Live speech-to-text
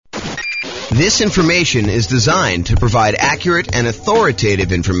This information is designed to provide accurate and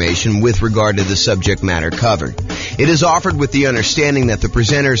authoritative information with regard to the subject matter covered. It is offered with the understanding that the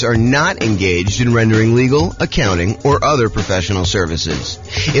presenters are not engaged in rendering legal, accounting, or other professional services.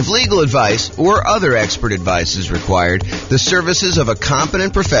 If legal advice or other expert advice is required, the services of a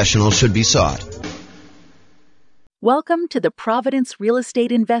competent professional should be sought. Welcome to the Providence Real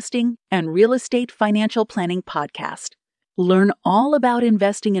Estate Investing and Real Estate Financial Planning Podcast. Learn all about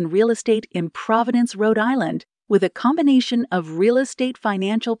investing in real estate in Providence, Rhode Island, with a combination of real estate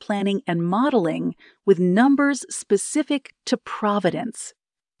financial planning and modeling with numbers specific to Providence,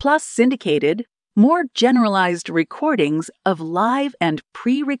 plus syndicated, more generalized recordings of live and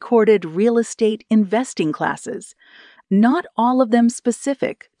pre-recorded real estate investing classes, not all of them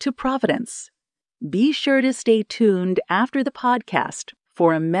specific to Providence. Be sure to stay tuned after the podcast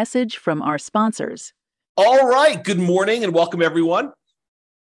for a message from our sponsors. All right. Good morning and welcome, everyone.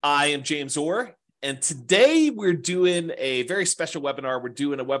 I am James Orr, and today we're doing a very special webinar. We're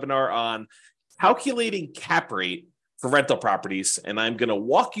doing a webinar on calculating cap rate for rental properties, and I'm going to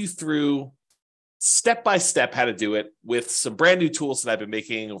walk you through step-by-step how to do it with some brand new tools that I've been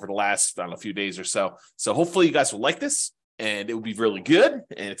making over the last, few days or so. So hopefully you guys will like this, and it will be really good.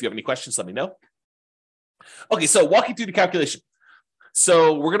 And if you have any questions, let me know. Okay, so walking through the calculation.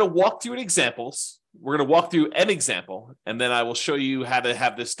 So we're going to walk through examples. We're going to walk through an example, and then I will show you how to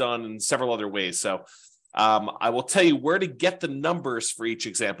have this done in several other ways. So I will tell you where to get the numbers for each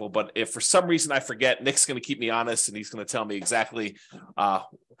example, but if for some reason I forget, Nick's going to keep me honest, and he's going to tell me exactly,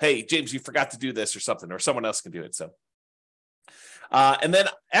 hey, James, you forgot to do this or something, or someone else can do it. So, and then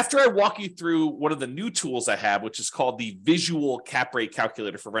after I walk you through one of the new tools I have, which is called the Visual Cap Rate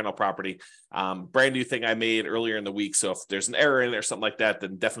Calculator for rental property, brand new thing I made earlier in the week. So if there's an error in it or something like that,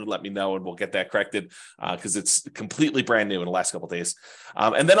 then definitely let me know and we'll get that corrected because it's completely brand new in the last couple of days.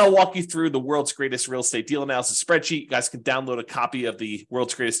 And then I'll walk you through the world's greatest real estate deal analysis spreadsheet. You guys can download a copy of the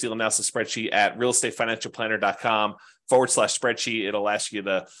world's greatest deal analysis spreadsheet at realestatefinancialplanner.com/spreadsheet. It'll ask you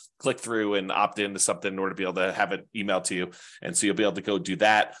to click through and opt into something in order to be able to have it emailed to you. And so you'll be able to go do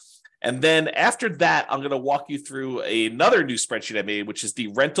that. And then after that, I'm going to walk you through another new spreadsheet I made, which is the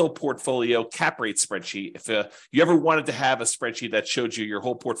rental portfolio cap rate spreadsheet. If you ever wanted to have a spreadsheet that showed you your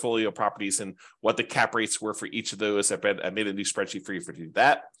whole portfolio of properties and what the cap rates were for each of those, I made a new spreadsheet for you to do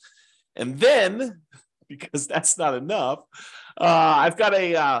that. And then, because that's not enough, I've got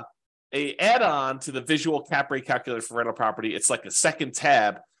a add-on to the Visual Cap Rate Calculator for rental property. It's like a second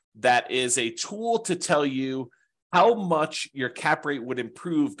tab that is a tool to tell you how much your cap rate would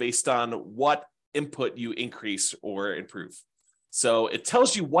improve based on what input you increase or improve. So it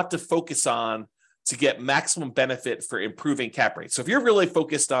tells you what to focus on to get maximum benefit for improving cap rates. So if you're really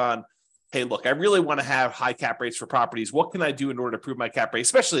focused on, hey, look, I really want to have high cap rates for properties, what can I do in order to improve my cap rate,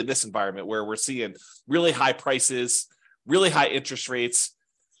 especially in this environment where we're seeing really high prices, really high interest rates,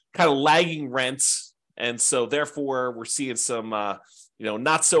 kind of lagging rents. And so therefore we're seeing some,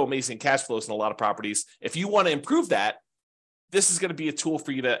 not so amazing cash flows in a lot of properties. If you want to improve that, this is going to be a tool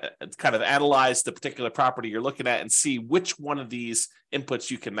for you to kind of analyze the particular property you're looking at and see which one of these inputs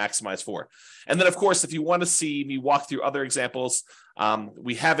you can maximize for. And then, of course, if you want to see me walk through other examples,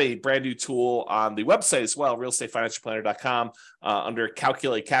 we have a brand new tool on the website as well, realestatefinancialplanner.com, under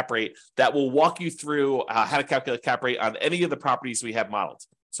Calculate Cap Rate, that will walk you through how to calculate cap rate on any of the properties we have modeled.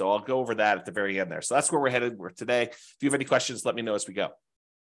 So I'll go over that at the very end there. So that's where we're headed today. If you have any questions, let me know as we go.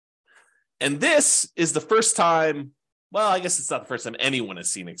 And this is the first time, well, I guess it's not the first time anyone has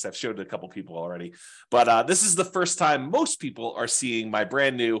seen it because I've showed it a couple people already. But this is the first time most people are seeing my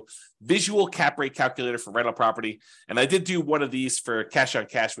brand new Visual Cap Rate Calculator for rental property. And I did do one of these for cash on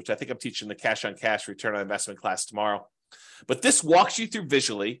cash, which I think I'm teaching the cash on cash return on investment class tomorrow. But this walks you through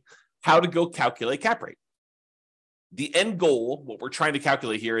visually how to go calculate cap rate. The end goal, what we're trying to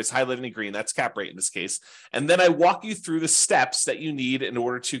calculate here, is highlighted in green. That's cap rate in this case. And then I walk you through the steps that you need in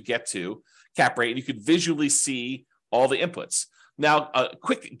order to get to cap rate. And you can visually see all the inputs. Now, a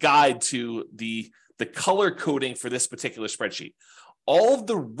quick guide to the color coding for this particular spreadsheet. All of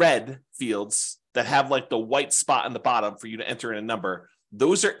the red fields that have like the white spot on the bottom for you to enter in a number,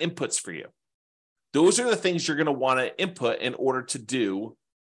 those are inputs for you. Those are the things you're going to want to input in order to do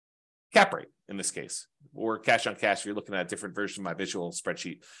cap rate in this case, or cash on cash if you're looking at a different version of my visual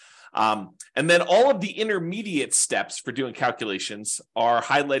spreadsheet. And then all of the intermediate steps for doing calculations are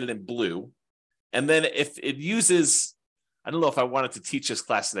highlighted in blue. And then if it uses, I don't know if I wanted to teach this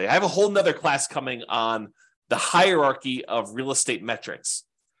class today. I have a whole nother class coming on the hierarchy of real estate metrics,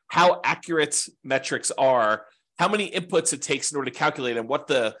 how accurate metrics are, how many inputs it takes in order to calculate, and what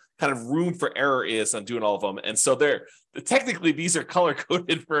the kind of room for error is on doing all of them. And so technically these are color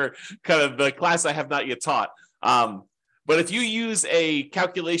coded for kind of the class I have not yet taught. But if you use a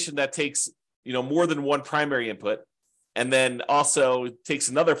calculation that takes, more than one primary input, and then also takes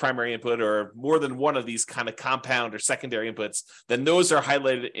another primary input or more than one of these kind of compound or secondary inputs, then those are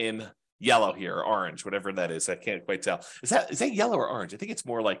highlighted in yellow here, or orange, whatever that is. I can't quite tell. Is that yellow or orange? I think it's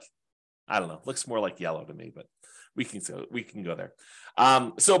more like, I don't know, looks more like yellow to me, but we can go there.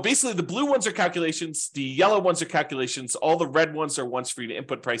 So basically the blue ones are calculations, the yellow ones are calculations, all the red ones are ones for you to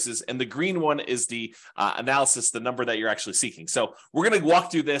input prices, and the green one is the analysis, the number that you're actually seeking. So we're going to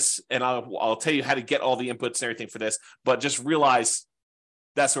walk through this, and I'll tell you how to get all the inputs and everything for this, but just realize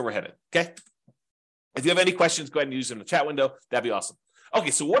that's where we're headed, okay? If you have any questions, go ahead and use them in the chat window. That'd be awesome.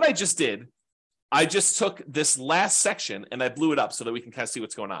 Okay, so what I just did, I just took this last section and I blew it up so that we can kind of see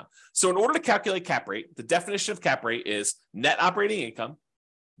what's going on. So in order to calculate cap rate, the definition of cap rate is net operating income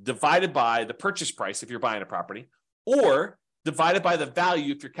divided by the purchase price if you're buying a property, or divided by the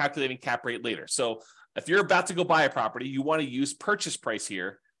value if you're calculating cap rate later. So if you're about to go buy a property, you want to use purchase price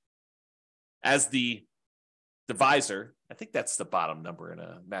here as the divisor. I think that's the bottom number in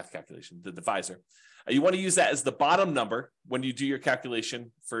a math calculation, the divisor. You want to use that as the bottom number when you do your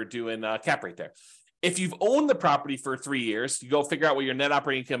calculation for doing cap rate there. If you've owned the property for 3 years, you go figure out what your net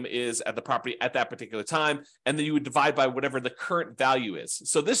operating income is at the property at that particular time, and then you would divide by whatever the current value is.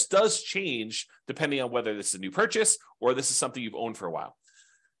 So this does change depending on whether this is a new purchase or this is something you've owned for a while.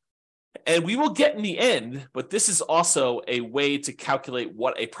 And we will get in the end, but this is also a way to calculate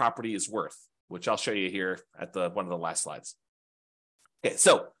what a property is worth, which I'll show you here at one of the last slides. Okay,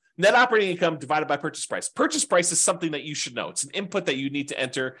 so net operating income divided by purchase price. Purchase price is something that you should know. It's an input that you need to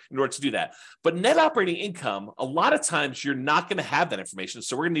enter in order to do that. But net operating income, a lot of times you're not going to have that information.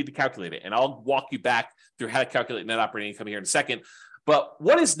 So we're going to need to calculate it. And I'll walk you back through how to calculate net operating income here in a second. But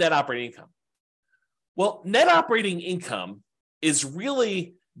what is net operating income? Well, net operating income is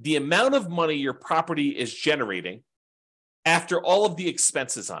really the amount of money your property is generating after all of the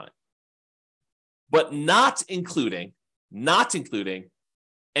expenses on it, but not including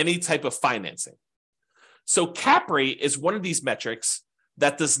any type of financing. So cap rate is one of these metrics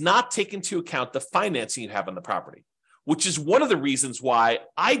that does not take into account the financing you have on the property, which is one of the reasons why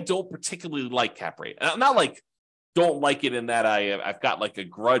I don't particularly like cap rate. And I'm not like, don't like it in that I've got like a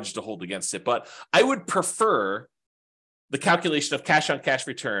grudge to hold against it, but I would prefer the calculation of cash on cash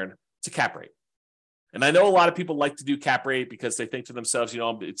return to cap rate. And I know a lot of people like to do cap rate because they think to themselves,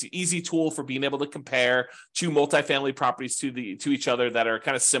 it's an easy tool for being able to compare two multifamily properties to each other that are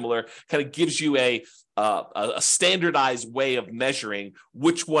kind of similar, kind of gives you a standardized way of measuring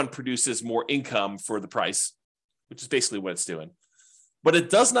which one produces more income for the price, which is basically what it's doing. But it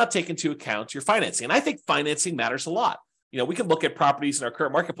does not take into account your financing. And I think financing matters a lot. We can look at properties in our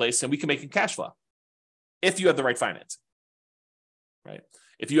current marketplace and we can make them cash flow if you have the right financing, right?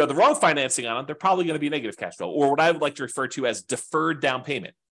 If you have the wrong financing on them, they're probably going to be negative cash flow, or what I would like to refer to as deferred down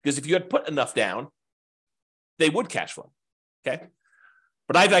payment. Because if you had put enough down, they would cash flow. Okay.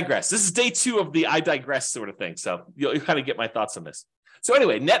 But I digress. This is day 2 of the I digress sort of thing. So you'll kind of get my thoughts on this. So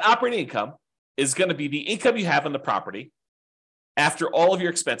anyway, net operating income is going to be the income you have on the property after all of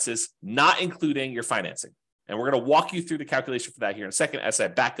your expenses, not including your financing. And we're going to walk you through the calculation for that here in a second as I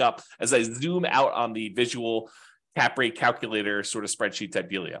back up, as I zoom out on the visual cap rate calculator sort of spreadsheet type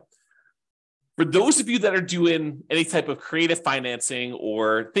dealio. For those of you that are doing any type of creative financing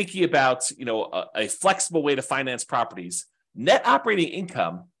or thinking about, a flexible way to finance properties, net operating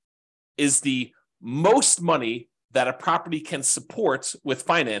income is the most money that a property can support with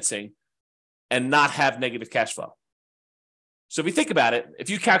financing and not have negative cash flow. So if you think about it, if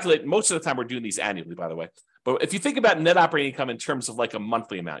you calculate, most of the time we're doing these annually, by the way, but if you think about net operating income in terms of like a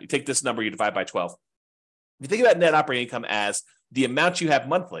monthly amount, you take this number, you divide by 12. If you think about net operating income as the amount you have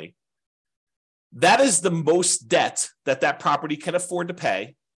monthly, that is the most debt that property can afford to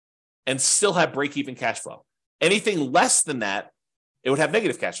pay and still have break-even cash flow. Anything less than that, it would have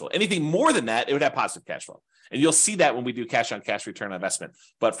negative cash flow. Anything more than that, it would have positive cash flow. And you'll see that when we do cash on cash return on investment.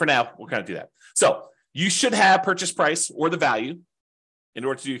 But for now, we'll kind of do that. So you should have purchase price or the value in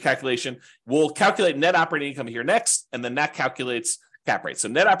order to do your calculation. We'll calculate net operating income here next, and then that calculates cap rate. So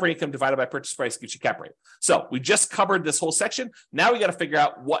net operating income divided by purchase price gives you cap rate. So we just covered this whole section. Now we got to figure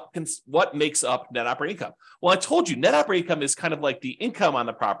out what makes up net operating income. Well, I told you net operating income is kind of like the income on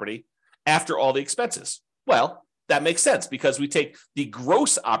the property after all the expenses. Well, that makes sense because we take the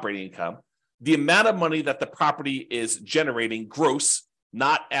gross operating income, the amount of money that the property is generating gross,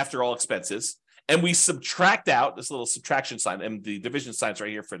 not after all expenses, and we subtract out this little subtraction sign, and the division sign's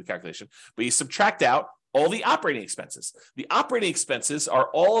right here for the calculation, but you subtract out all the operating expenses. The operating expenses are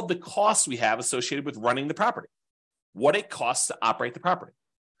all of the costs we have associated with running the property, what it costs to operate the property.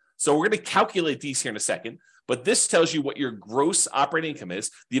 So we're going to calculate these here in a second, but this tells you what your gross operating income is,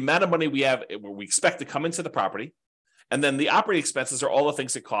 the amount of money we have, we expect to come into the property, and then the operating expenses are all the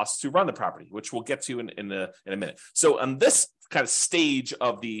things it costs to run the property, which we'll get to in a minute. So on this kind of stage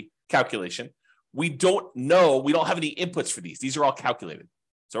of the calculation, we don't have any inputs for these. These are all calculated.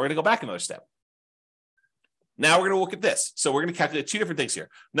 So we're going to go back another step. Now we're going to look at this. So we're going to calculate two different things here.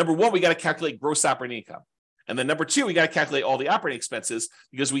 Number one, we got to calculate gross operating income. And then number two, we got to calculate all the operating expenses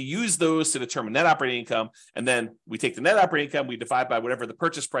because we use those to determine net operating income. And then we take the net operating income, we divide by whatever the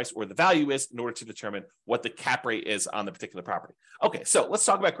purchase price or the value is in order to determine what the cap rate is on the particular property. Okay, so let's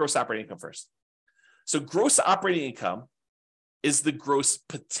talk about gross operating income first. So gross operating income is the gross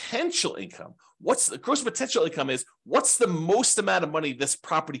potential income. What's the gross potential income is what's the most amount of money this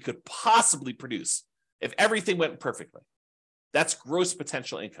property could possibly produce if everything went perfectly. That's gross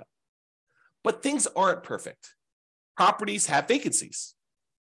potential income. But things aren't perfect. Properties have vacancies.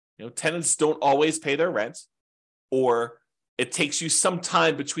 Tenants don't always pay their rent, or it takes you some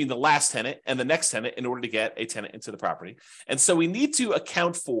time between the last tenant and the next tenant in order to get a tenant into the property. And so we need to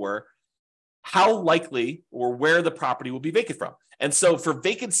account for how likely or where the property will be vacant from. And so for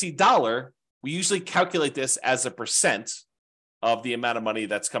vacancy dollar, we usually calculate this as a percent of the amount of money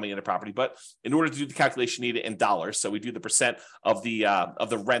that's coming into property. But in order to do the calculation, you need it in dollars. So we do the percent of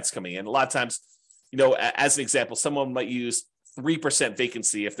the rents coming in. A lot of times, as an example, someone might use 3%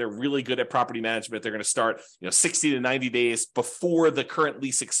 vacancy. If they're really good at property management, they're going to start 60 to 90 days before the current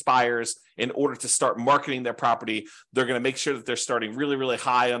lease expires in order to start marketing their property. They're going to make sure that they're starting really, really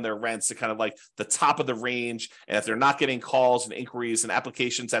high on their rents to kind of like the top of the range. And if they're not getting calls and inquiries and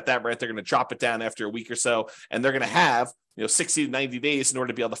applications at that rent, they're going to drop it down after a week or so. And they're going to have 60 to 90 days in order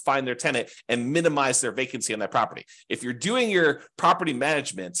to be able to find their tenant and minimize their vacancy on that property. If you're doing your property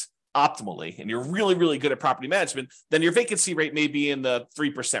management optimally and you're really, really good at property management, then your vacancy rate may be in the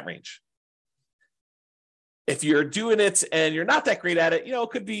 3% range. If you're doing it and you're not that great at it, it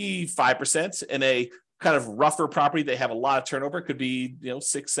could be 5%. In a kind of rougher property, they have a lot of turnover. It could be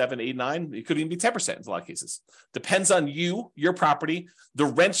 6, 7, 8, 9. It could even be 10% in a lot of cases. Depends on your property, the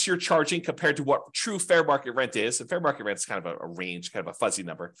rents you're charging compared to what true fair market rent is. And fair market rent is kind of a range, kind of a fuzzy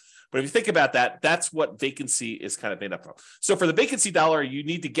number. But if you think about that, that's what vacancy is kind of made up of. So for the vacancy dollar, you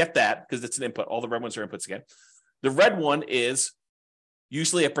need to get that because it's an input. All the red ones are inputs again. The red one is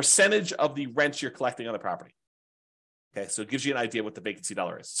usually a percentage of the rent you're collecting on the property. Okay, so it gives you an idea what the vacancy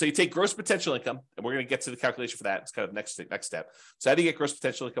dollar is. So you take gross potential income, and we're going to get to the calculation for that. It's kind of next step. So how do you get gross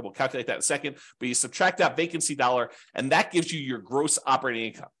potential income? We'll calculate that in a second, but you subtract out vacancy dollar, and that gives you your gross operating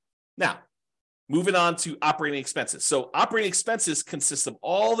income. Now, moving on to operating expenses. So operating expenses consist of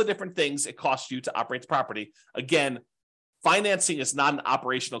all the different things it costs you to operate the property. Again, financing is not an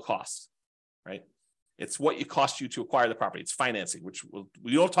operational cost, right? It's what it costs you to acquire the property. It's financing, which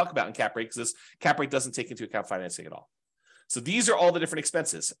we don't talk about in cap rate because this cap rate doesn't take into account financing at all. So these are all the different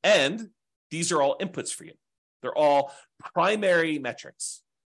expenses, and these are all inputs for you. They're all primary metrics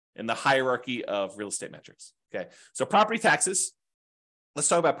in the hierarchy of real estate metrics. Okay, so property taxes. Let's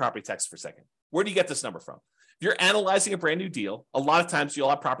talk about property taxes for a second. Where do you get this number from? If you're analyzing a brand new deal, a lot of times you'll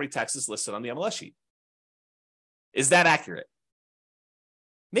have property taxes listed on the MLS sheet. Is that accurate?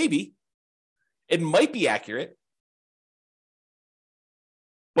 Maybe. It might be accurate.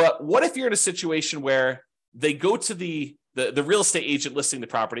 But what if you're in a situation where they go to the real estate agent listing the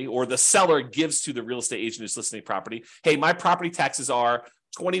property, or the seller gives to the real estate agent who's listing the property, hey, my property taxes are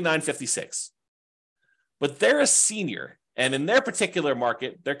 $29.56. But they're a senior, and in their particular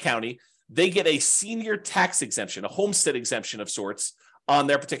market, their county, they get a senior tax exemption, a homestead exemption of sorts on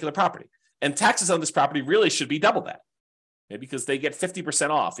their particular property. And taxes on this property really should be double that, because they get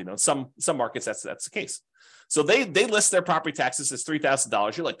 50% off. In some markets, that's the case. So they list their property taxes as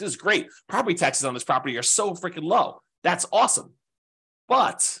 $3,000. You're like, this is great. Property taxes on this property are so freaking low. That's awesome.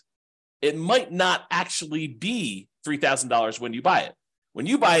 But it might not actually be $3,000 when you buy it. When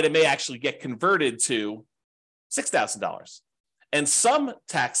you buy it, it may actually get converted to $6,000. And some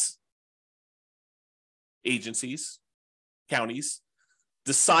tax agencies, counties,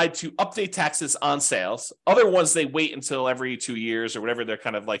 decide to update taxes on sales. Other ones, they wait until every 2 years or whatever their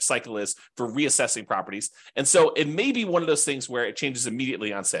kind of like cycle is for reassessing properties. And so it may be one of those things where it changes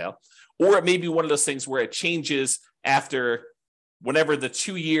immediately on sale, or it may be one of those things where it changes after whenever the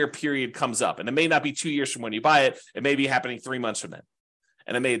 2-year period comes up. And it may not be 2 years from when you buy it. It may be happening 3 months from then.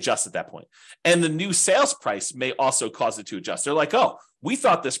 And it may adjust at that point. And the new sales price may also cause it to adjust. They're like, oh, we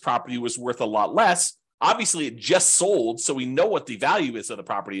thought this property was worth a lot less. Obviously, it just sold, so we know what the value is of the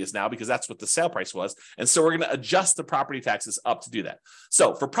property is now because that's what the sale price was. And so we're going to adjust the property taxes up to do that.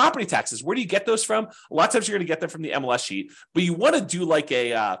 So for property taxes, where do you get those from? A lot of times you're going to get them from the MLS sheet, but you want to do like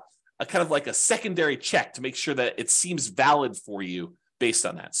a kind of like a secondary check to make sure that it seems valid for you based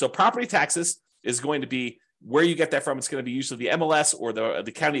on that. So property taxes is going to be where you get that from. It's going to be usually the MLS or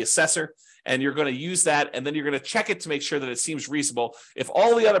the county assessor, and you're going to use that, and then you're going to check it to make sure that it seems reasonable. If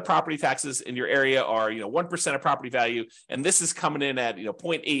all the other property taxes in your area are 1% of property value, and this is coming in at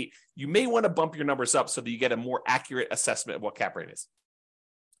 0.8, you may want to bump your numbers up so that you get a more accurate assessment of what cap rate is.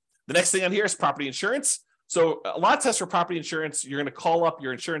 The next thing on here is property insurance. So a lot of tests for property insurance, you're going to call up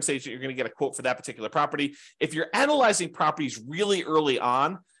your insurance agent. You're going to get a quote for that particular property. If you're analyzing properties really early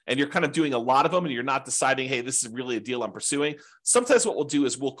on and you're kind of doing a lot of them and you're not deciding, hey, this is really a deal I'm pursuing, sometimes what we'll do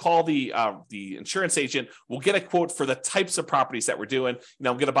is we'll call the insurance agent. We'll get a quote for the types of properties that we're doing.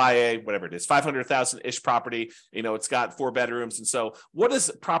 I'm going to buy a, whatever it is, 500,000-ish property. It's got 4 bedrooms. And so what is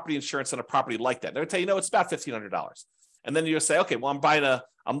property insurance on a property like that? They'll tell you, it's about $1,500. And then you'll say, okay, well,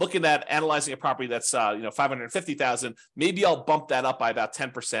 I'm looking at analyzing a property that's 550,000. Maybe I'll bump that up by about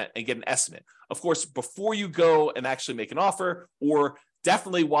 10% and get an estimate. Of course, before you go and actually make an offer, or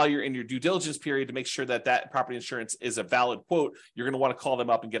definitely while you're in your due diligence period to make sure that that property insurance is a valid quote, you're going to want to call them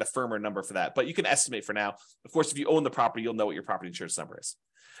up and get a firmer number for that. But you can estimate for now. Of course, if you own the property, you'll know what your property insurance number is.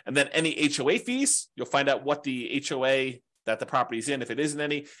 And then any HOA fees, you'll find out what the HOA that the property is in, if it isn't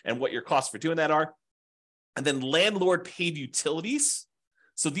any, and what your costs for doing that are. And then landlord paid utilities.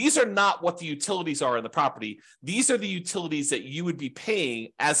 So these are not what the utilities are in the property. These are the utilities that you would be paying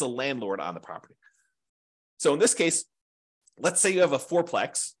as a landlord on the property. So in this case, let's say you have a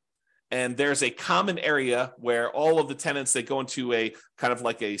fourplex and there's a common area where all of the tenants, they go into a kind of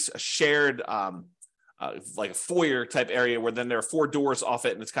like a shared, like a foyer type area where then there are 4 doors off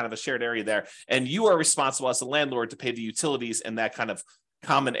it and it's kind of a shared area there. And you are responsible as a landlord to pay the utilities in that kind of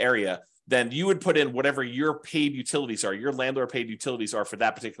common area. Then you would put in whatever your paid utilities are, your landlord paid utilities are for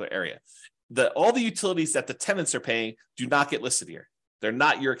that particular area. All the utilities that the tenants are paying do not get listed here. They're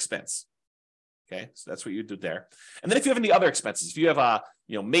not your expense. Okay, so that's what you do there. And then if you have any other expenses, if you have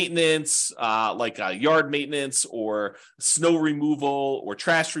maintenance, like yard maintenance or snow removal or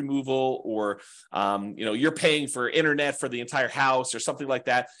trash removal, or you're paying for internet for the entire house or something like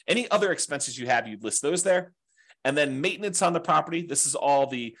that, any other expenses you have, you'd list those there. And then maintenance on the property. This is all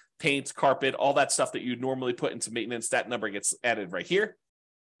the paint, carpet, all that stuff that you'd normally put into maintenance. That number gets added right here.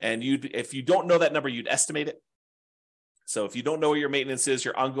 And if you don't know that number, you'd estimate it. So if you don't know what your maintenance is,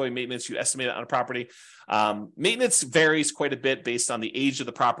 your ongoing maintenance, you estimate it on a property. Maintenance varies quite a bit based on the age of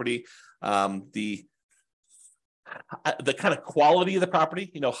the property, the kind of quality of the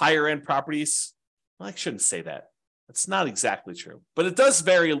property. Higher end properties. Well, I shouldn't say that. It's not exactly true, but it does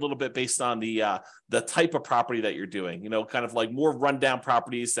vary a little bit based on the type of property that you're doing. Kind of like more rundown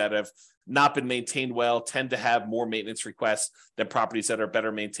properties that have not been maintained well tend to have more maintenance requests than properties that are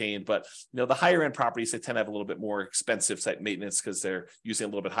better maintained. But the higher end properties, they tend to have a little bit more expensive type maintenance because they're using a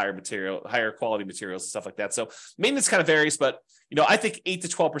little bit higher quality materials and stuff like that. So maintenance kind of varies, but I think 8 to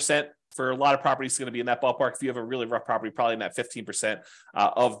 12%. For a lot of properties, is going to be in that ballpark. If you have a really rough property, probably in that 15%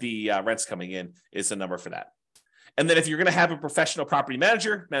 of the rents coming in is the number for that. And then if you're going to have a professional property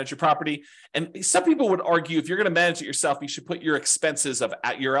manager, manage your property. And some people would argue if you're going to manage it yourself, you should put your expenses of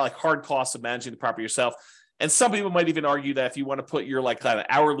your like hard costs of managing the property yourself. And some people might even argue that if you want to put your like kind of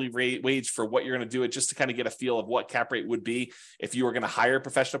hourly wage for what you're going to do it, just to kind of get a feel of what cap rate would be if you were going to hire a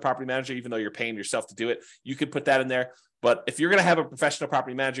professional property manager, even though you're paying yourself to do it, you could put that in there. But if you're going to have a professional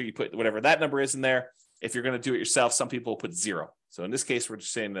property manager, you put whatever that number is in there. If you're going to do it yourself, some people put 0. So in this case, we're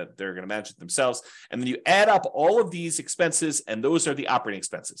just saying that they're going to manage it themselves. And then you add up all of these expenses, and those are the operating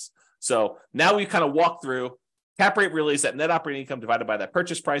expenses. So now we kind of walk through cap rate really is that net operating income divided by that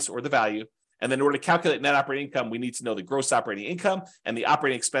purchase price or the value. And then in order to calculate net operating income, we need to know the gross operating income and the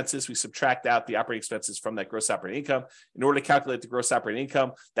operating expenses. We subtract out the operating expenses from that gross operating income. In order to calculate the gross operating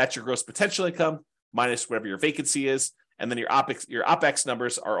income, that's your gross potential income minus whatever your vacancy is. And then your OPEX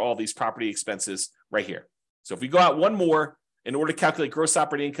numbers are all these property expenses right here. So if we go out one more, in order to calculate gross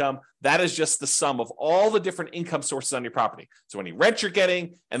operating income, that is just the sum of all the different income sources on your property. So any rent you're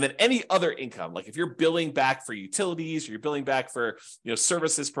getting, and then any other income, like if you're billing back for utilities, or you're billing back for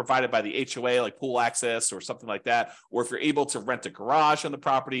services provided by the HOA, like pool access or something like that, or if you're able to rent a garage on the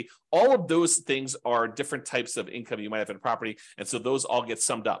property, all of those things are different types of income you might have in a property. And so those all get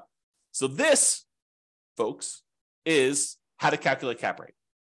summed up. So this, folks, is how to calculate cap rate.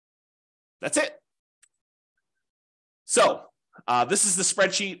 That's it. So this is the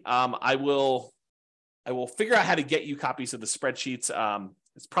spreadsheet. I will figure out how to get you copies of the spreadsheets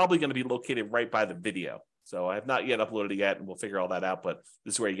It's probably going to be located right by the video. So I have not yet uploaded it yet, and we'll figure all that out, but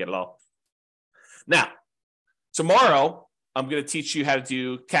this is where you get it all. Now, tomorrow, I'm going to teach you how to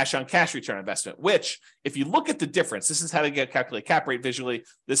do cash-on-cash return on investment, which, if you look at the difference, this is how to calculate cap rate visually.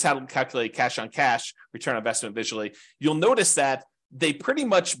 This is how to calculate cash-on-cash return on investment visually. You'll notice that they pretty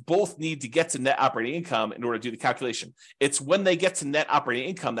much both need to get to net operating income in order to do the calculation. It's when they get to net operating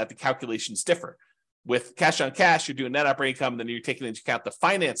income that the calculations differ. With cash-on-cash, you're doing net operating income, and then you're taking into account the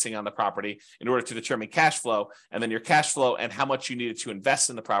financing on the property in order to determine cash flow, and then your cash flow and how much you needed to invest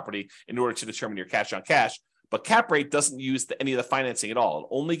in the property in order to determine your cash-on-cash. But cap rate doesn't use any of the financing at all. It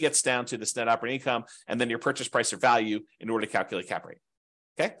only gets down to this net operating income and then your purchase price or value in order to calculate cap rate.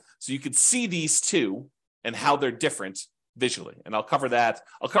 Okay, so you can see these two and how they're different visually. And I'll cover that.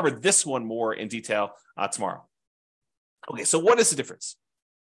 I'll cover this one more in detail tomorrow. Okay, so what is the difference?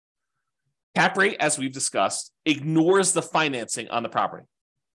 Cap rate, as we've discussed, ignores the financing on the property.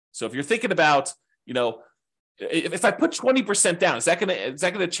 So if you're thinking about, if I put 20% down, is that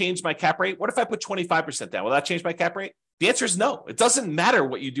gonna change my cap rate? What if I put 25% down? Will that change my cap rate? The answer is no. It doesn't matter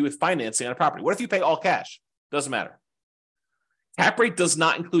what you do with financing on a property. What if you pay all cash? Doesn't matter. Cap rate does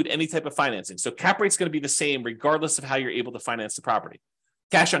not include any type of financing. So cap rate's going to be the same regardless of how you're able to finance the property.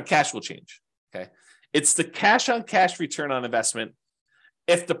 Cash on cash will change. Okay. It's the cash on cash return on investment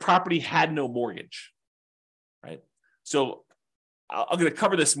if the property had no mortgage, right? So I'm going to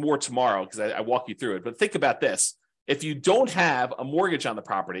cover this more tomorrow because I walk you through it. But think about this. If you don't have a mortgage on the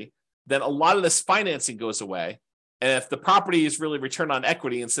property, then a lot of this financing goes away. And if the property is really return on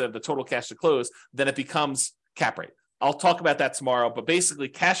equity instead of the total cash to close, then it becomes cap rate. I'll talk about that tomorrow. But basically,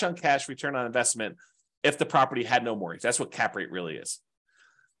 cash on cash return on investment if the property had no mortgage. That's what cap rate really is.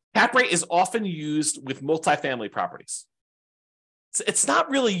 Cap rate is often used with multifamily properties. It's not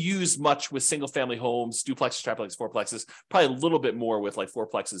really used much with single-family homes, duplexes, triplexes, fourplexes. Probably a little bit more with like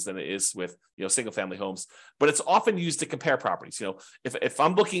fourplexes than it is with single-family homes. But it's often used to compare properties. If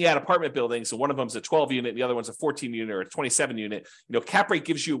I'm looking at apartment buildings and one of them's a 12-unit, and the other one's a 14-unit or a 27-unit, cap rate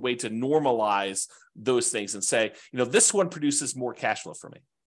gives you a way to normalize those things and say, this one produces more cash flow for me.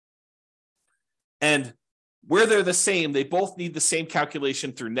 And where they're the same, they both need the same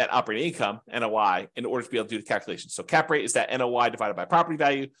calculation through net operating income, NOI, in order to be able to do the calculation. So cap rate is that NOI divided by property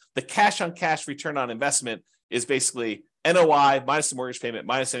value. The cash on cash return on investment is basically NOI minus the mortgage payment,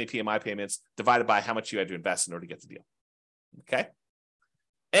 minus any PMI payments, divided by how much you had to invest in order to get the deal. Okay?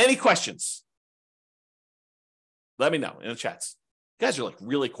 Any questions? Let me know in the chats. You guys are like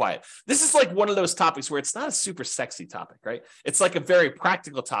really quiet. This is like one of those topics where it's not a super sexy topic, right? It's like a very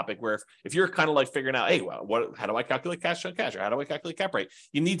practical topic where if you're kind of like figuring out, hey, well, how do I calculate cash on cash, or how do I calculate cap rate?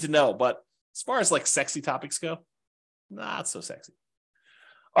 You need to know. But as far as like sexy topics go, not so sexy.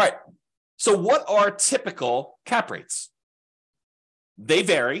 All right. So what are typical cap rates? They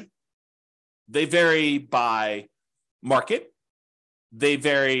vary. They vary by market. They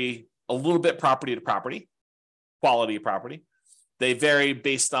vary a little bit property to property, quality of property. They vary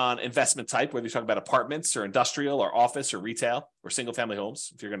based on investment type, whether you're talking about apartments or industrial or office or retail or single family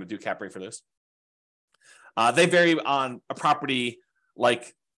homes, if you're going to do cap rate for this. They vary on a property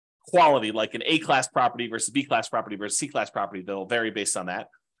like quality, like an A-class property versus B-class property versus C-class property. They'll vary based on that.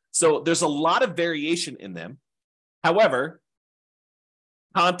 So there's a lot of variation in them. However,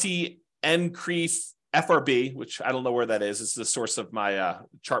 Conti, NCREIF, FRB, which I don't know where that is. It's the source of my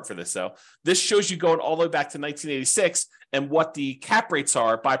chart for this. So this shows you going all the way back to 1986 and what the cap rates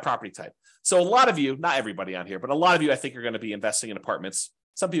are by property type. So a lot of you, not everybody on here, but a lot of you, I think, are going to be investing in apartments.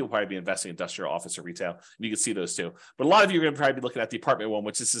 Some people probably be investing in industrial, office, or retail. And you can see those too. But a lot of you are going to probably be looking at the apartment one,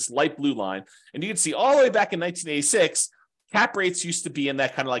 which is this light blue line. And you can see all the way back in 1986, cap rates used to be in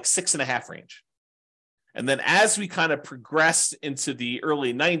that kind of like 6.5 range. And then as we kind of progressed into the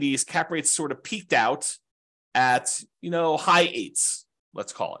early 90s, cap rates sort of peaked out at, high 8s,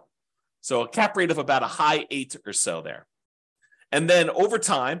 let's call it. So a cap rate of about a high 8 or so there. And then over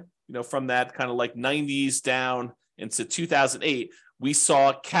time, from that kind of like 90s down into 2008, we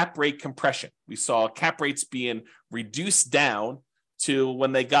saw cap rate compression. We saw cap rates being reduced down to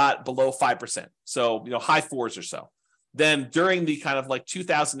when they got below 5%. So, high 4s or so. Then during the kind of like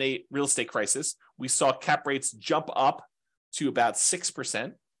 2008 real estate crisis, we saw cap rates jump up to about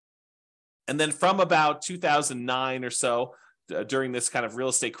 6%. And then from about 2009 or so, during this kind of real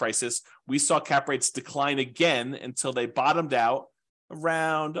estate crisis, we saw cap rates decline again until they bottomed out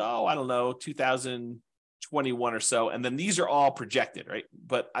around, 2021 or so. And then these are all projected, right?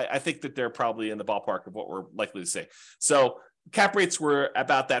 But I think that they're probably in the ballpark of what we're likely to see. So cap rates were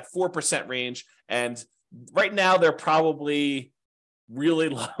about that 4% range. And right now they're probably really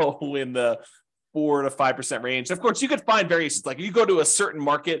low in the 4 to 5% range. Of course, you could find variations. Like you go to a certain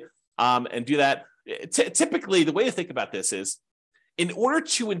market and do that. Typically, the way to think about this is in order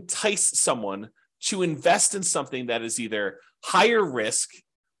to entice someone to invest in something that is either higher risk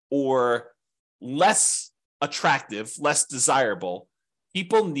or less attractive, less desirable,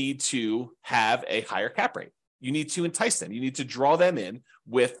 people need to have a higher cap rate. You need to entice them. You need to draw them in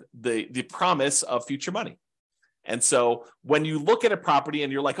with the promise of future money. And so when you look at a property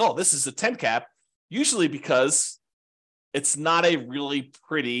and you're like, oh, this is a 10 cap, usually because it's not a really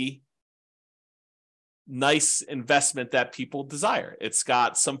pretty, nice investment that people desire. It's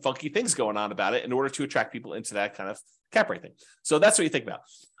got some funky things going on about it in order to attract people into that kind of cap rate thing. So that's what you think about.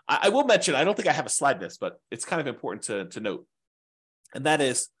 I will mention, I don't think I have a slide this, but it's kind of important to note. And that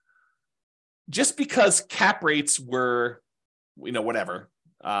is just because cap rates were, whatever,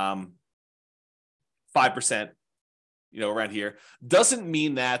 5%, around here, doesn't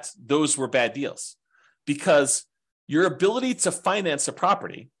mean that those were bad deals, because your ability to finance a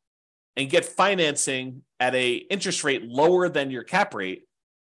property and get financing at a interest rate lower than your cap rate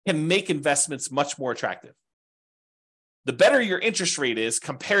can make investments much more attractive. The better your interest rate is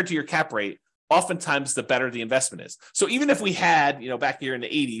compared to your cap rate, oftentimes the better the investment is. So even if we had, back here in the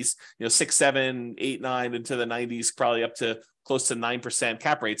 80s, 6, 7, 8, 9 into the 90s, probably up to close to 9%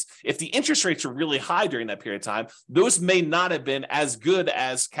 cap rates, if the interest rates are really high during that period of time, those may not have been as good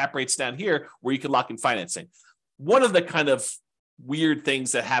as cap rates down here where you could lock in financing. One of the kind of weird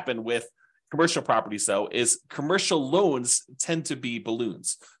things that happen with commercial properties, though, is commercial loans tend to be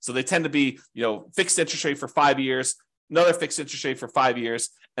balloons. So they tend to be, fixed interest rate for 5 years, another fixed interest rate for 5 years,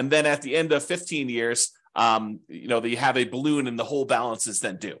 and then at the end of 15 years, they have a balloon and the whole balance is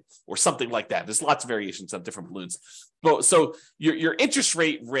then due, or something like that. There's lots of variations of different balloons. So your interest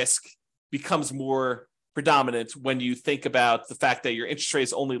rate risk becomes more predominant when you think about the fact that your interest rate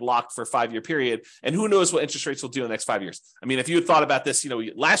is only locked for a 5-year period, and who knows what interest rates will do in the next 5 years. I mean, if you had thought about this,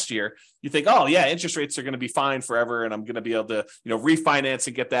 last year, you think, oh yeah, interest rates are going to be fine forever, and I'm going to be able to, refinance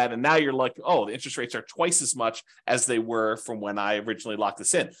and get that. And now you're like, oh, the interest rates are twice as much as they were from when I originally locked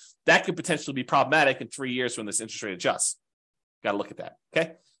this in. That could potentially be problematic in 3 years when this interest rate adjusts. Got to look at that.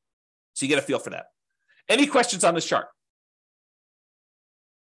 Okay, so you get a feel for that. Any questions on this chart?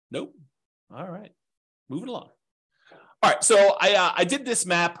 Nope. All right. Moving along. All right, so I did this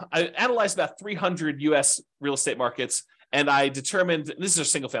map. I analyzed about 300 U.S. real estate markets, and I determined, this is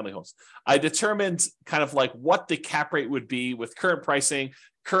single family homes. I determined kind of like what the cap rate would be with current pricing,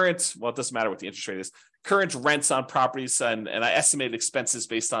 it doesn't matter what the interest rate is, current rents on properties, and I estimated expenses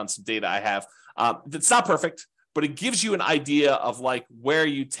based on some data I have. It's not perfect, but it gives you an idea of like where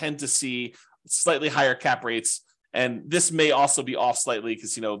you tend to see slightly higher cap rates. And this may also be off slightly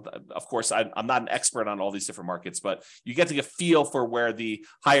because, of course, I'm not an expert on all these different markets, but you get to get a feel for where the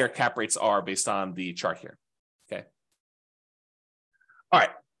higher cap rates are based on the chart here. Okay. All right.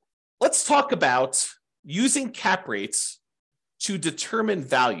 Let's talk about using cap rates to determine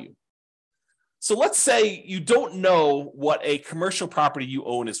value. So let's say you don't know what a commercial property you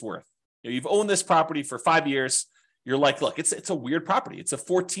own is worth. You've owned this property for 5 years. You're like, look, it's a weird property. It's a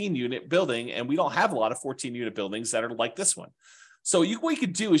 14-unit building, and we don't have a lot of 14-unit buildings that are like this one. So what you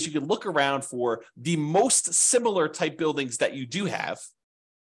could do is you could look around for the most similar type buildings that you do have.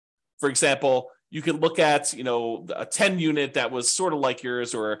 For example, you could look at, a 10-unit that was sort of like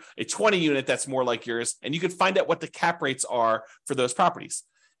yours, or a 20-unit that's more like yours, and you could find out what the cap rates are for those properties.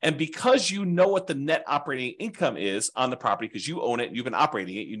 And because you know what the net operating income is on the property, because you own it, and you've been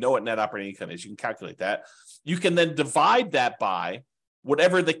operating it, you know what net operating income is, you can calculate that. You can then divide that by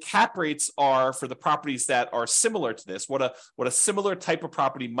whatever the cap rates are for the properties that are similar to this, what a similar type of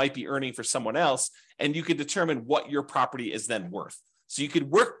property might be earning for someone else, and you can determine what your property is then worth. So you could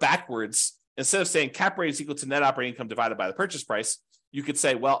work backwards. Instead of saying cap rate is equal to net operating income divided by the purchase price, you could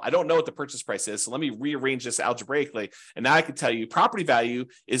say, well, I don't know what the purchase price is, so let me rearrange this algebraically. And now I can tell you property value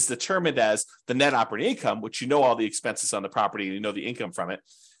is determined as the net operating income, which you know all the expenses on the property and you know the income from it,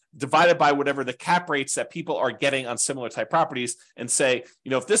 divided by whatever the cap rates that people are getting on similar type properties, and say,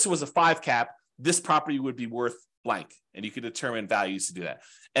 if this was a 5 cap, this property would be worth blank. And you can determine values to do that.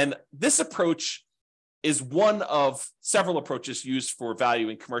 And this approach is one of several approaches used for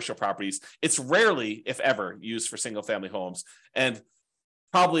valuing commercial properties. It's rarely, if ever, used for single family homes. And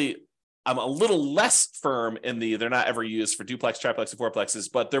probably I'm a little less firm in they're not ever used for duplex, triplex, and fourplexes,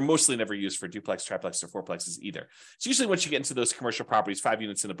 but they're mostly never used for duplex, triplex, or fourplexes either. It's usually once you get into those commercial properties, 5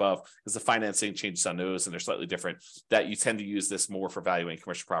 units and above, because the financing changes on those and they're slightly different, that you tend to use this more for valuing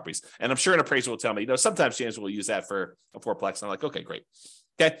commercial properties. And I'm sure an appraiser will tell me, sometimes James will use that for a fourplex. And I'm like, okay, great.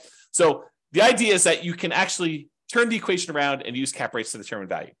 Okay. So the idea is that you can actually turn the equation around and use cap rates to determine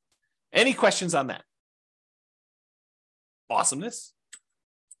value. Any questions on that? Awesomeness.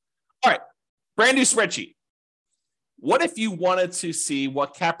 All right, brand new spreadsheet. What if you wanted to see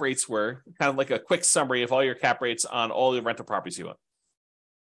what cap rates were, kind of like a quick summary of all your cap rates on all the rental properties you own?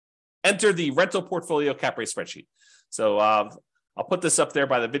 Enter the rental portfolio cap rate spreadsheet. So I'll put this up there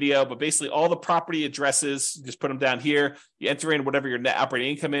by the video, but basically all the property addresses, just put them down here. You enter in whatever your net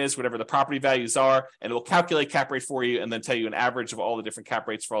operating income is, whatever the property values are, and it will calculate cap rate for you and then tell you an average of all the different cap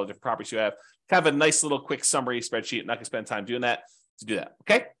rates for all the different properties you have. Kind of a nice little quick summary spreadsheet. I'm not going to spend time doing that to do that.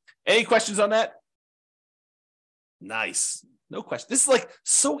 Okay. Any questions on that? Nice. No question. This is like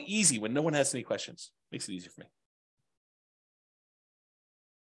so easy when no one has any questions. Makes it easy for me.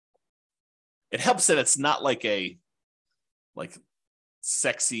 It helps that it's not like a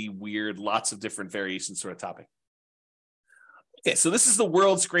sexy, weird, lots of different variations sort of topic. Okay, so this is the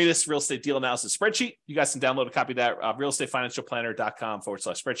world's greatest real estate deal analysis spreadsheet. You guys can download a copy of that,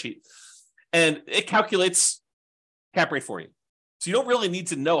 realestatefinancialplanner.com/spreadsheet. And it calculates cap rate for you. So you don't really need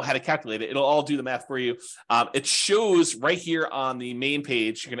to know how to calculate it. It'll all do the math for you. It shows right here on the main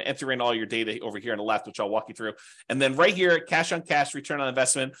page. You're going to enter in all your data over here on the left, which I'll walk you through. And then right here, cash on cash, return on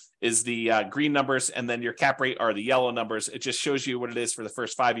investment is the green numbers. And then your cap rate are the yellow numbers. It just shows you what it is for the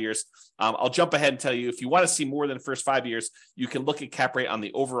first 5 years. I'll jump ahead and tell you, if you want to see more than the first 5 years, you can look at cap rate on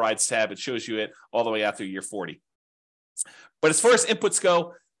the overrides tab. It shows you it all the way out through year 40. But as far as inputs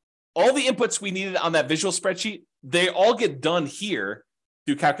go, all the inputs we needed on that visual spreadsheet, they all get done here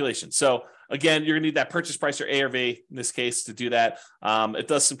through calculation. So again, you're gonna need that purchase price or ARV in this case to do that. It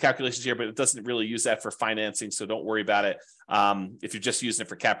does some calculations here, but it doesn't really use that for financing. So don't worry about it. If you're just using it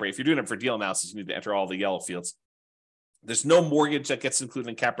for cap rate, if you're doing it for deal analysis, you need to enter all the yellow fields. There's no mortgage that gets included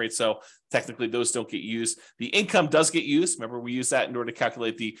in cap rate, so technically those don't get used. The income does get used. Remember, we use that in order to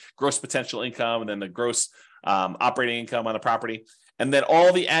calculate the gross potential income and then the gross operating income on the property. And then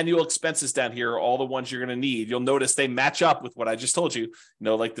all the annual expenses down here are all the ones you're going to need. You'll notice they match up with what I just told you. You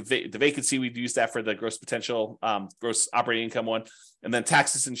know, like the vacancy, we'd use that for the gross potential, gross operating income one. And then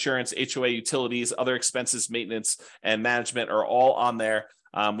taxes, insurance, HOA, utilities, other expenses, maintenance, and management are all on there.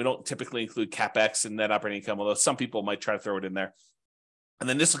 We don't typically include CapEx and net operating income, although some people might try to throw it in there. And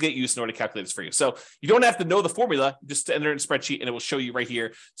then this will get used in order to calculate this for you. So you don't have to know the formula, just enter it in a spreadsheet and it will show you right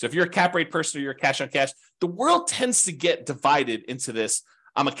here. So if you're a cap rate person or you're a cash on cash, the world tends to get divided into this.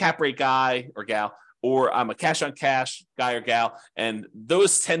 I'm a cap rate guy or gal, or I'm a cash on cash guy or gal. And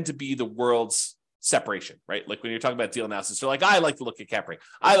those tend to be the world's separation, right? Like when you're talking about deal analysis, they're like, I like to look at cap rate.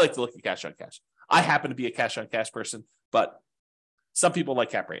 I like to look at cash on cash. I happen to be a cash on cash person, but some people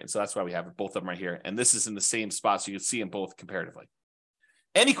like cap rate. And so that's why we have both of them right here. And this is in the same spot. So you can see them both comparatively.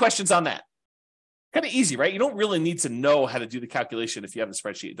 Any questions on that? Kind of easy, right? You don't really need to know how to do the calculation. If you have the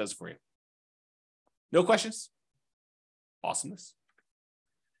spreadsheet, it does it for you. No questions? Awesomeness.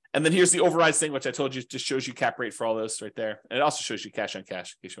 And then here's the overrides thing, which I told you just shows you cap rate for all those right there. And it also shows you cash on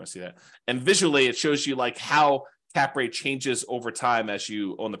cash, in case you want to see that. And visually, it shows you like how cap rate changes over time as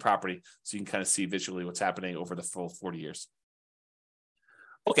you own the property. So you can kind of see visually what's happening over the full 40 years.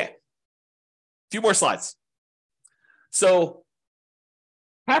 Okay. A few more slides. So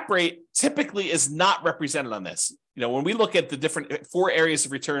cap rate typically is not represented on this. You know, when we look at the different 4 areas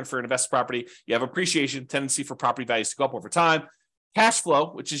of return for an invested property, you have appreciation, tendency for property values to go up over time, cash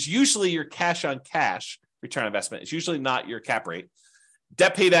flow, which is usually your cash on cash return on investment. It's usually not your cap rate.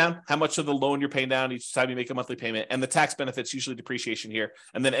 Debt pay down, how much of the loan you're paying down each time you make a monthly payment, and the tax benefits, usually depreciation here,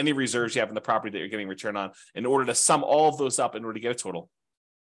 and then any reserves you have in the property that you're getting return on in order to sum all of those up in order to get a total.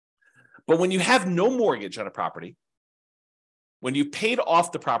 But when you have no mortgage on a property, when you paid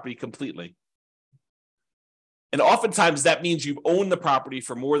off the property completely, and oftentimes that means you've owned the property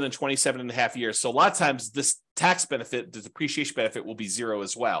for more than 27 and a half years. So a lot of times this tax benefit, the depreciation benefit will be zero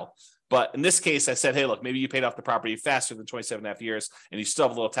as well. But in this case, I said, hey, look, maybe you paid off the property faster than 27 and a half years and you still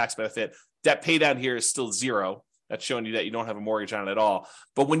have a little tax benefit. Debt pay down here is still zero. That's showing you that you don't have a mortgage on it at all.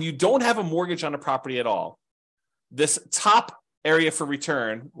 But when you don't have a mortgage on a property at all, this top area for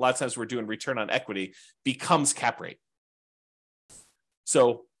return, a lot of times we're doing return on equity, becomes cap rate.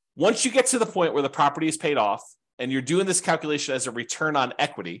 So once you get to the point where the property is paid off and you're doing this calculation as a return on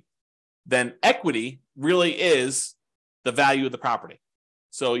equity, then equity really is the value of the property.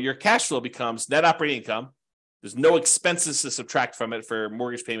 So your cash flow becomes net operating income. There's no expenses to subtract from it for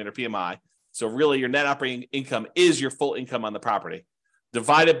mortgage payment or PMI. So really your net operating income is your full income on the property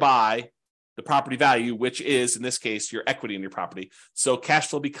divided by the property value, which is, in this case, your equity in your property. So cash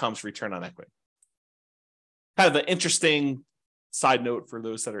flow becomes return on equity. Kind of an interesting side note for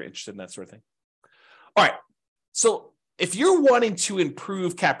those that are interested in that sort of thing. All right. So if you're wanting to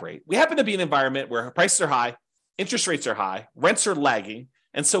improve cap rate, we happen to be in an environment where prices are high, interest rates are high, rents are lagging,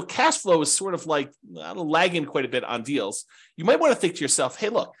 And so cash flow is sort of like lagging quite a bit on deals. You might want to think to yourself, hey,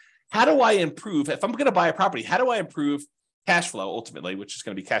 look, how do I improve? If I'm going to buy a property, how do I improve cash flow ultimately, which is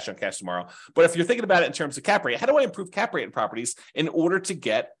going to be cash on cash tomorrow? But if you're thinking about it in terms of cap rate, how do I improve cap rate in properties in order to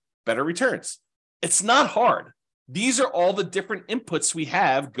get better returns? It's not hard. These are all the different inputs we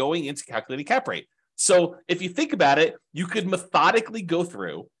have going into calculating cap rate. So if you think about it, you could methodically go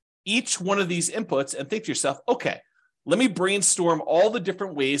through each one of these inputs and think to yourself, okay, let me brainstorm all the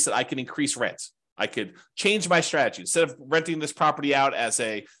different ways that I can increase rent. I could change my strategy. Instead of renting this property out as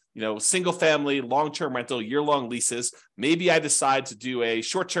a single family, long-term rental, year-long leases, maybe I decide to do a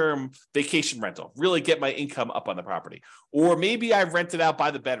short-term vacation rental, really get my income up on the property. Or maybe I rent it out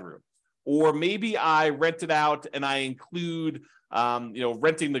by the bedroom. Or maybe I rent it out and I include,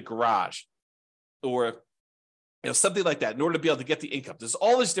 renting the garage or, something like that in order to be able to get the income. There's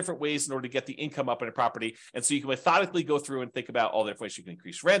all these different ways in order to get the income up in a property. And so you can methodically go through and think about all the different ways you can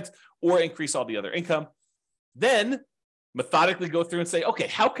increase rent or increase all the other income. Then methodically go through and say, okay,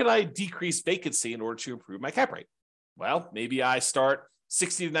 how can I decrease vacancy in order to improve my cap rate? Well, maybe I start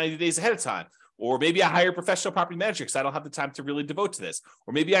 60 to 90 days ahead of time. Or maybe I hire a professional property manager because I don't have the time to really devote to this.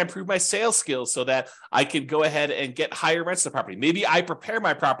 Or maybe I improve my sales skills so that I can go ahead and get higher rents to the property. Maybe I prepare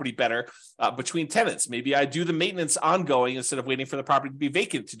my property better between tenants. Maybe I do the maintenance ongoing instead of waiting for the property to be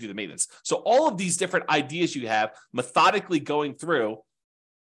vacant to do the maintenance. So all of these different ideas you have methodically going through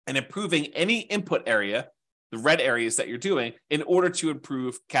and improving any input area, the red areas that you're doing, in order to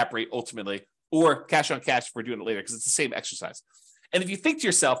improve cap rate ultimately, or cash on cash if we're doing it later, because it's the same exercise. And if you think to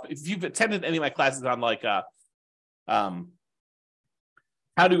yourself, if you've attended any of my classes on how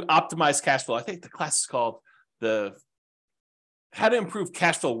to optimize cash flow, I think the class is called the How to Improve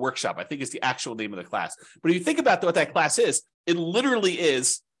Cash Flow Workshop, I think is the actual name of the class. But if you think about what that class is, it literally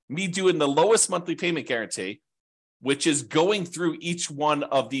is me doing the lowest monthly payment guarantee, which is going through each one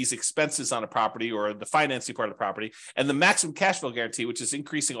of these expenses on a property or the financing part of the property, and the maximum cash flow guarantee, which is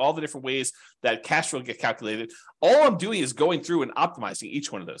increasing all the different ways that cash flow get calculated. All I'm doing is going through and optimizing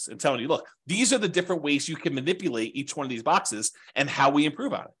each one of those and telling you, look, these are the different ways you can manipulate each one of these boxes and how we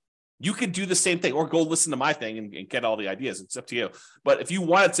improve on it. You could do the same thing or go listen to my thing and get all the ideas. It's up to you. But if you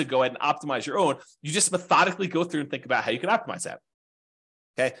wanted to go ahead and optimize your own, you just methodically go through and think about how you can optimize that.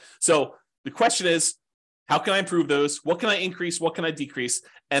 Okay. So the question is, how can I improve those? What can I increase? What can I decrease?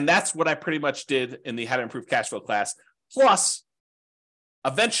 And that's what I pretty much did in the How to Improve Cash Flow class. Plus,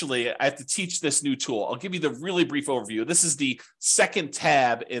 eventually, I have to teach this new tool. I'll give you the really brief overview. This is the second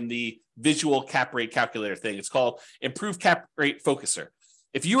tab in the visual cap rate calculator thing. It's called Improve Cap Rate Focuser.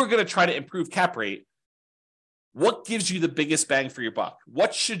 If you were going to try to improve cap rate, what gives you the biggest bang for your buck?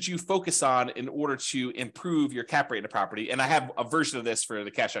 What should you focus on in order to improve your cap rate in a property? And I have a version of this for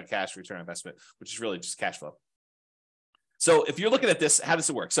the cash on cash return on investment, which is really just cash flow. So if you're looking at this, how does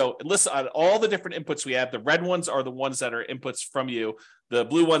it work? So it lists on all the different inputs we have. The red ones are the ones that are inputs from you. The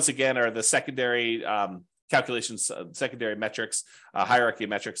blue ones, again, are the secondary calculations, secondary metrics, hierarchy of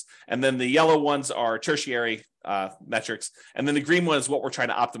metrics. And then the yellow ones are tertiary metrics. And then the green one is what we're trying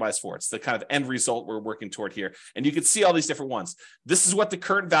to optimize for. It's the kind of end result we're working toward here. And you can see all these different ones. This is what the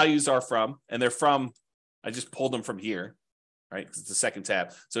current values are from. And they're from, I just pulled them from here, right? Because it's the second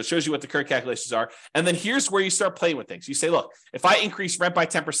tab. So it shows you what the current calculations are. And then here's where you start playing with things. You say, look, if I increase rent by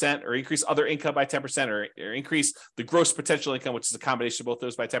 10% or increase other income by 10% or increase the gross potential income, which is a combination of both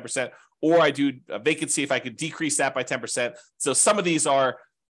those by 10%, or I do a vacancy, if I could decrease that by 10%. So some of these are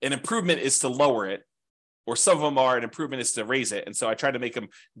an improvement is to lower it, or some of them are an improvement is to raise it. And so I try to make them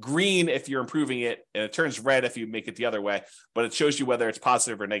green if you're improving it, and it turns red if you make it the other way. But it shows you whether it's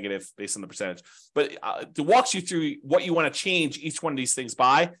positive or negative based on the percentage. But it walks you through what you want to change each one of these things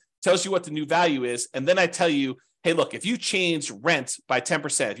by, tells you what the new value is. And then I tell you, hey, look, if you change rent by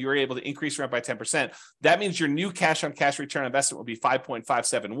 10%, if you were able to increase rent by 10%, that means your new cash on cash return on investment will be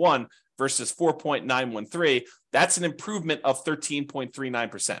 5.571 versus 4.913. That's an improvement of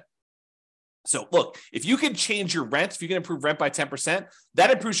 13.39%. So look, if you can change your rent, if you can improve rent by 10%, that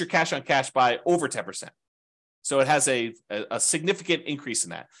improves your cash on cash by over 10%. So it has a significant increase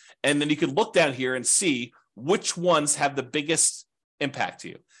in that. And then you can look down here and see which ones have the biggest impact to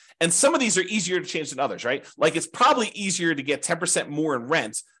you. And some of these are easier to change than others, right? Like it's probably easier to get 10% more in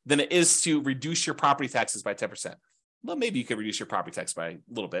rent than it is to reduce your property taxes by 10%. Well, maybe you could reduce your property tax by a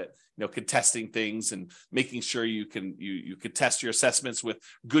little bit, contesting things and making sure you contest your assessments with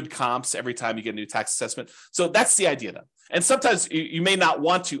good comps every time you get a new tax assessment. So that's the idea though. And sometimes you may not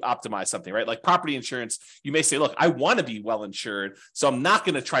want to optimize something, right? Like property insurance, you may say, look, I want to be well insured, so I'm not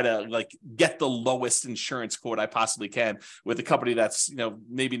going to try to like get the lowest insurance quote I possibly can with a company that's,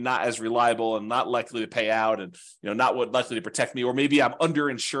 maybe not as reliable and not likely to pay out and, not likely to protect me, or maybe I'm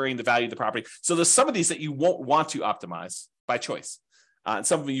underinsuring the value of the property. So there's some of these that you won't want to optimize by choice. And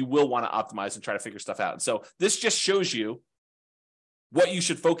some of them you will want to optimize and try to figure stuff out. And so this just shows you what you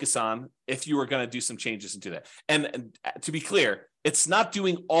should focus on if you are going to do some changes into that. And to be clear, it's not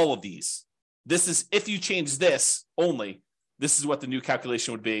doing all of these. This is, if you change this only, this is what the new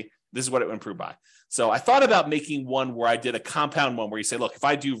calculation would be. This is what it would improve by. So I thought about making one where I did a compound one where you say, look, if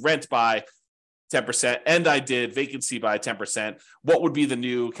I do rent by 10% and I did vacancy by 10%, what would be the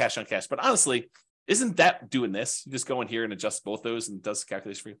new cash on cash? But honestly, isn't that doing this? You just go in here and adjust both those and it does the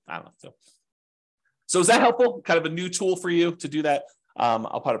calculation for you. I don't know. So is that helpful? Kind of a new tool for you to do that?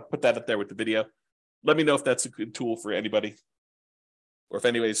 I'll probably put that up there with the video. Let me know if that's a good tool for anybody or if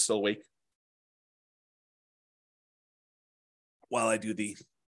anybody's still awake while I do the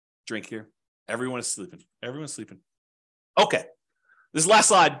drink here. Everyone is sleeping. Everyone's sleeping. Okay. This last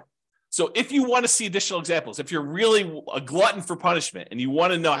slide. So if you want to see additional examples, if you're really a glutton for punishment and you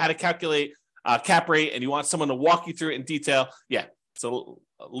want to know how to calculate cap rate and you want someone to walk you through it in detail, yeah. So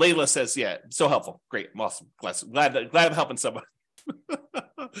Layla says, yeah, so helpful. Great. Awesome. Glad I'm helping somebody.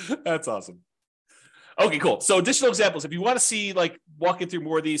 That's awesome. Okay, cool. So additional examples. If you want to see like walking through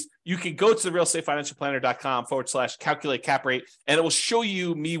more of these, you can go to the realestatefinancialplanner.com/calculate cap rate, and it will show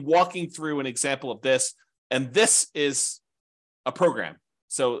you me walking through an example of this. And this is a program.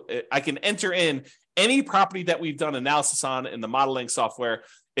 So I can enter in any property that we've done analysis on in the modeling software.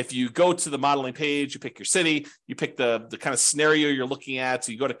 If you go to the modeling page, you pick your city, you pick the kind of scenario you're looking at.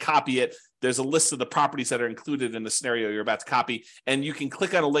 So you go to copy it. There's a list of the properties that are included in the scenario you're about to copy. And you can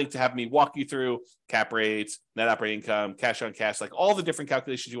click on a link to have me walk you through cap rates, net operating income, cash on cash, like all the different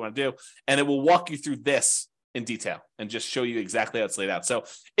calculations you want to do. And it will walk you through this in detail and just show you exactly how it's laid out. So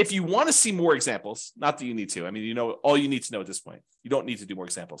if you want to see more examples, not that you need to, I mean, all you need to know at this point, you don't need to do more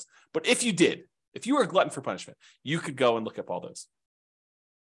examples. But if you were a glutton for punishment, you could go and look up all those.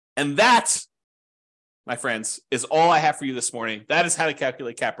 And that, my friends, is all I have for you this morning. That is how to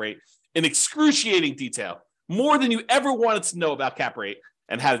calculate cap rate in excruciating detail, more than you ever wanted to know about cap rate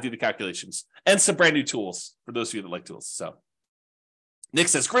and how to do the calculations, and some brand new tools for those of you that like tools. So Nick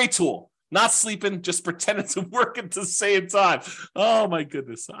says, great tool. Not sleeping, just pretending to work at the same time. Oh my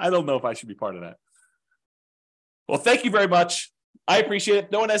goodness. I don't know if I should be part of that. Well, thank you very much. I appreciate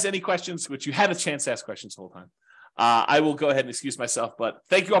it. No one has any questions, which you had a chance to ask questions the whole time. I will go ahead and excuse myself, but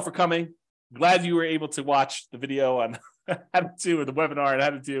thank you all for coming. Glad you were able to watch the video on how to do the webinar and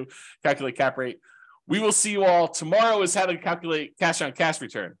how to do calculate cap rate. We will see you all tomorrow is how to calculate cash on cash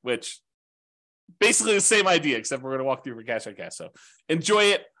return, which basically the same idea, except we're going to walk through for cash on cash. So enjoy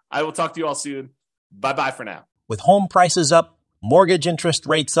it. I will talk to you all soon. Bye-bye for now. With home prices up, mortgage interest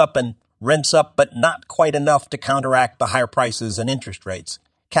rates up, and rents up, but not quite enough to counteract the higher prices and interest rates,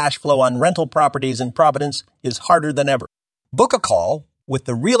 cash flow on rental properties in Providence is harder than ever. Book a call with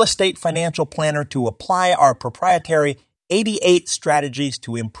the Real Estate Financial Planner to apply our proprietary 88 strategies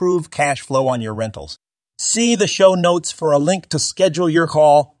to improve cash flow on your rentals. See the show notes for a link to schedule your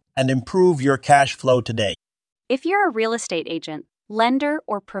call and improve your cash flow today. If you're a real estate agent, lender,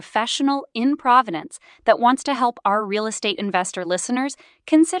 or professional in Providence that wants to help our real estate investor listeners,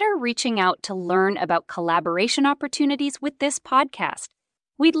 consider reaching out to learn about collaboration opportunities with this podcast.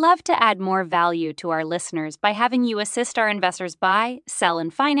 We'd love to add more value to our listeners by having you assist our investors buy, sell,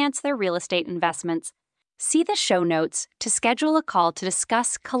 and finance their real estate investments. See the show notes to schedule a call to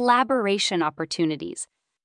discuss collaboration opportunities.